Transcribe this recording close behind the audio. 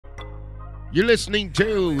You're listening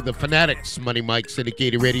to the Fanatics Money Mike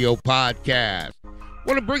Syndicated Radio Podcast.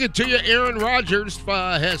 Want to bring it to you. Aaron Rodgers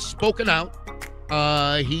has spoken out.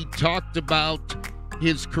 He talked about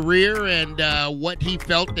his career and what he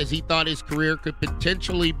felt as he thought his career could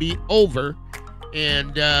potentially be over.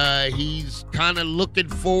 And he's kind of looking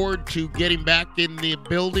forward to getting back in the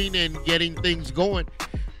building and getting things going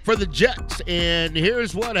for the Jets. And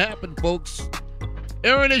here's what happened, folks.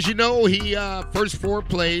 Aaron, as you know, he first 4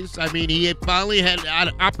 plays, he finally had an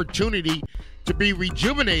opportunity to be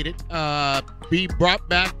rejuvenated, be brought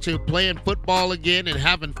back to playing football again and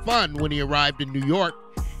having fun when he arrived in New York.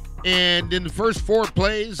 And in the first 4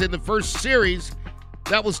 plays in the first series,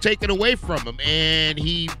 that was taken away from him. And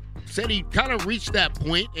he said he kind of reached that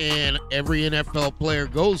point, and every NFL player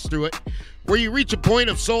goes through it, where you reach a point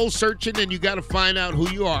of soul searching and you got to find out who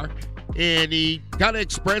you are. And he kind of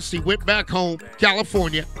expressed he went back home,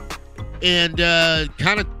 California, and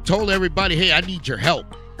kind of told everybody, hey, I need your help.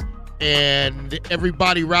 And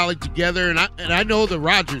everybody rallied together, and I know the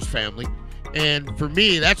Rodgers family. And for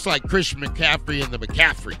me, that's like Christian McCaffrey and the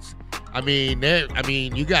McCaffreys.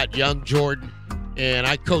 You got young Jordan, and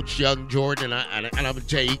I coached young Jordan, and I'm going to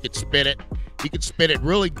tell you, he could spit it. He could spit it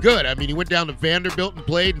really good. He went down to Vanderbilt and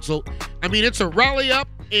played. And so, it's a rally up.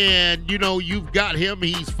 And, you've got him.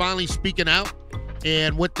 He's finally speaking out.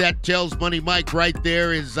 And what that tells Money Mike right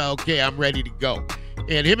there is, okay, I'm ready to go.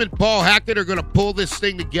 And him and Paul Hackett are going to pull this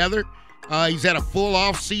thing together. He's had a full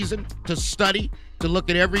off season to study, to look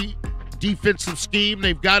at every defensive scheme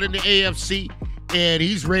they've got in the AFC. And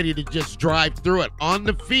he's ready to just drive through it on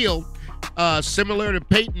the field, similar to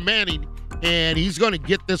Peyton Manning. And he's going to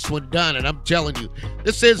get this one done. And I'm telling you,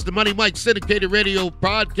 this is the Money Mike Syndicated Radio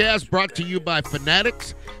Podcast brought to you by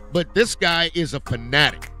Fanatics. But this guy is a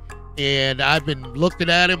fanatic. And I've been looking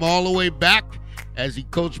at him all the way back as he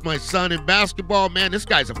coached my son in basketball. Man, this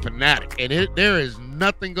guy's a fanatic. And there is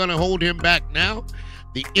nothing going to hold him back now.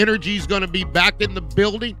 The energy's going to be back in the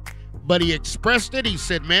building. But he expressed it. He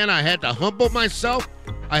said, man, I had to humble myself.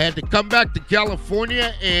 I had to come back to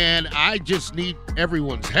California. And I just need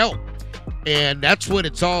everyone's help. And that's what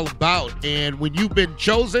it's all about. And when you've been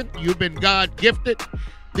chosen, you've been God-gifted,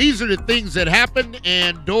 these are the things that happen,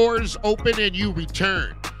 and doors open and you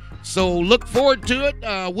return. So look forward to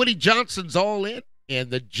it. Woody Johnson's all in, and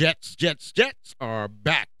the Jets are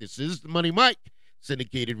back. This is the Money Mike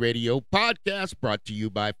Syndicated Radio Podcast brought to you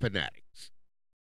by Fanatics.